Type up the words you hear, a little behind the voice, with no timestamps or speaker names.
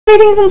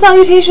Greetings and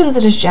salutations,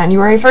 it is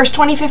January 1st,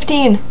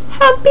 2015.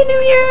 Happy New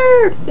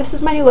Year! This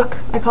is my new look.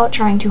 I call it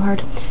trying too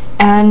hard.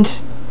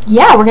 And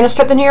yeah, we're going to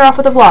start the new year off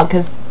with a vlog,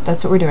 because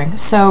that's what we're doing.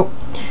 So,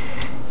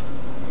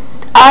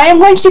 I am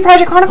going to do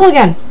Project Chronicle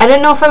again. I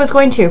didn't know if I was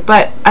going to,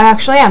 but I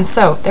actually am.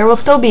 So, there will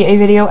still be a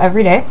video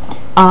every day.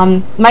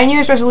 My New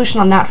Year's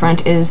resolution on that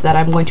front is that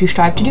I'm going to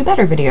strive to do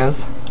better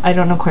videos. I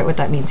don't know quite what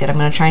that means yet. I'm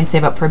going to try and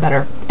save up for a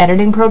better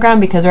editing program,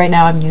 because right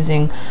now I'm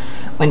using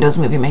Windows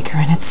Movie Maker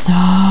and it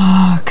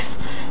sucks.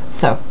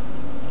 So,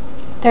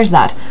 there's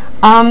that.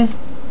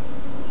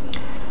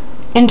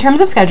 In terms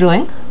of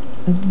scheduling,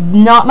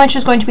 not much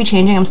is going to be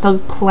changing. I'm still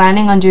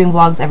planning on doing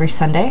vlogs every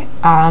Sunday.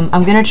 I'm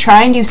going to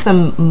try and do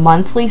some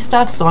monthly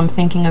stuff, so I'm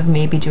thinking of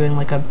maybe doing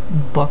like a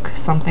book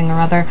something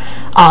or other.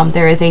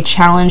 There is a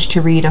challenge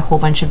to read a whole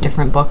bunch of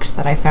different books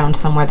that I found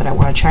somewhere that I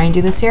want to try and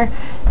do this year,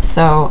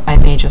 so I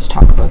may just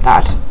talk about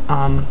that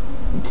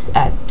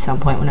at some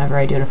point whenever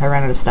I do it, if I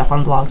run out of stuff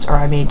on vlogs, or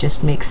I may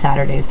just make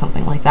Saturdays,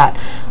 something like that.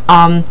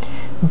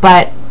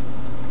 But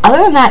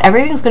other than that,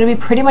 everything's going to be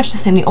pretty much the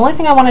same. The only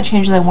thing I want to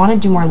change is I want to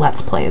do more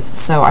Let's Plays.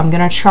 So I'm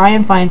going to try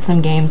and find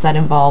some games that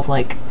involve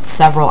like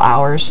several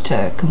hours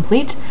to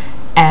complete,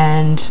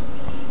 and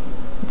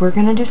we're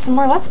going to do some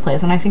more Let's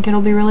Plays, and I think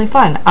it'll be really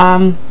fun.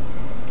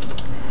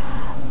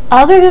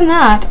 Other than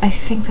that, I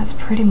think that's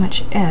pretty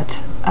much it.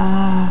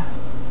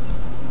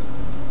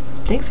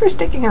 Thanks for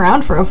sticking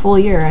around for a full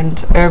year,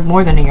 or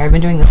more than a year. I've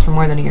been doing this for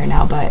more than a year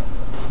now, but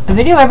a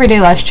video every day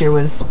last year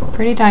was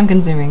pretty time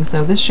consuming,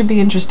 so this should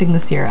be interesting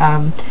this year.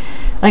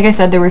 Like I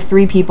said, there were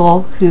 3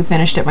 people who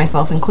finished it,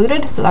 myself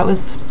included, so that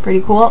was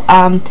pretty cool.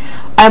 I'm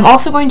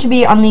also going to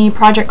be on the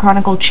Project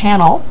Chronicle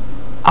channel.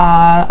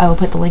 I will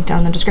put the link down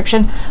in the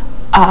description.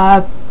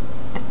 On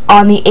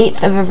the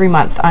 8th of every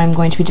month, I'm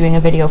going to be doing a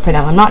video for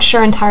them. I'm not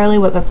sure entirely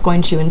what that's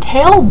going to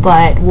entail,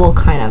 but we'll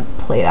kind of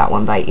play that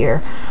one by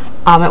ear.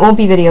 It won't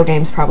be video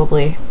games,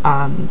 probably.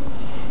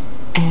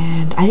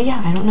 And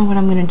I don't know what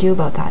I'm going to do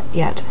about that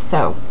yet,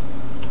 so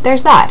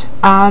there's that.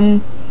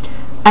 I'm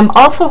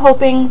also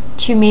hoping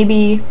to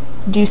maybe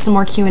do some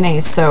more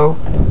Q&As, so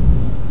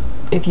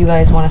if you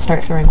guys want to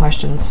start throwing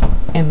questions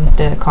in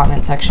the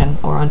comment section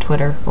or on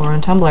Twitter or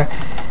on Tumblr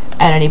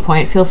at any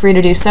point, feel free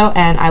to do so,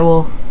 and I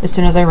will, as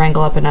soon as I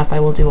wrangle up enough, I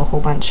will do a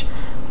whole bunch.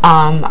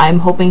 I'm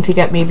hoping to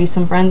get maybe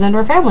some friends and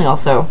or family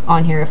also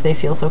on here if they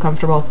feel so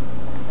comfortable.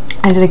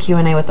 I did a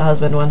Q&A with the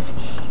husband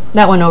once.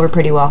 That went over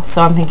pretty well,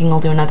 so I'm thinking I'll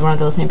do another one of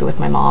those maybe with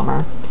my mom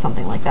or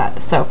something like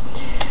that. So,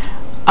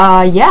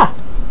 yeah.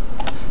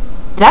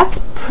 That's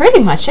pretty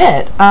much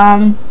it.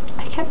 I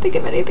can't think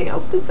of anything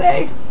else to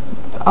say.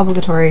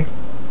 Obligatory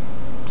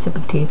sip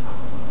of tea.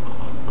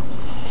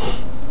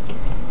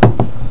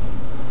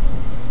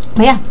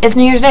 But yeah, it's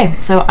New Year's Day,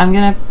 so I'm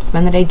gonna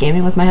spend the day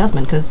gaming with my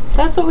husband, because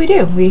that's what we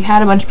do. We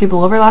had a bunch of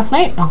people over last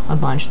night. Oh, a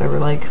bunch. There were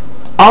like...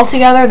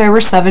 Altogether, there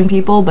were 7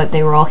 people, but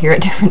they were all here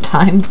at different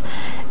times,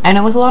 and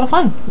it was a lot of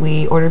fun.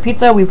 We ordered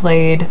pizza, we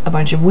played a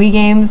bunch of Wii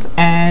games,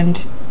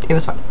 and it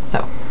was fun.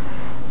 So,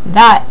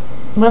 that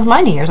was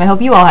my New Year's. I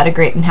hope you all had a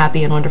great and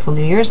happy and wonderful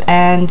New Year's,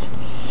 and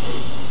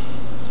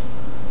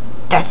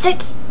that's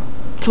it!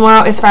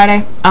 Tomorrow is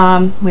Friday.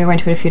 We are going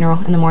to a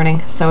funeral in the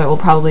morning, so it will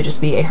probably just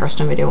be a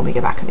Hearthstone video when we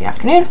get back in the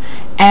afternoon.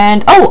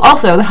 And, oh,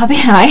 also, the hubby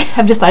and I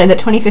have decided that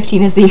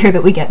 2015 is the year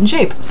that we get in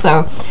shape.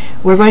 So,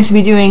 we're going to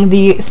be doing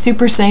the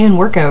Super Saiyan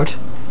workout,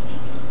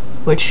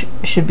 which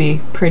should be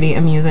pretty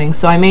amusing.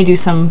 So I may do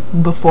some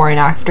before and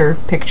after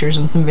pictures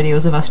and some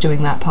videos of us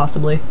doing that,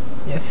 possibly.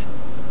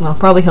 Well,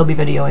 probably he'll be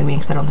videoing me,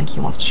 because I don't think he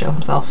wants to show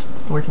himself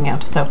working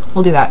out. So,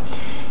 we'll do that.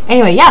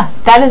 Anyway, yeah,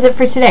 that is it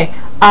for today.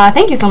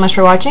 Thank you so much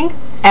for watching,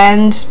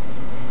 and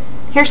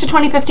here's to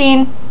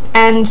 2015,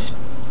 and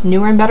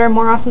newer and better and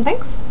more awesome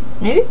things?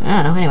 Maybe?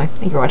 I don't know. Anyway,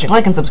 thank you for watching.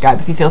 Like and subscribe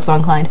if you feel so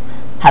inclined.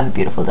 Have a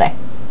beautiful day.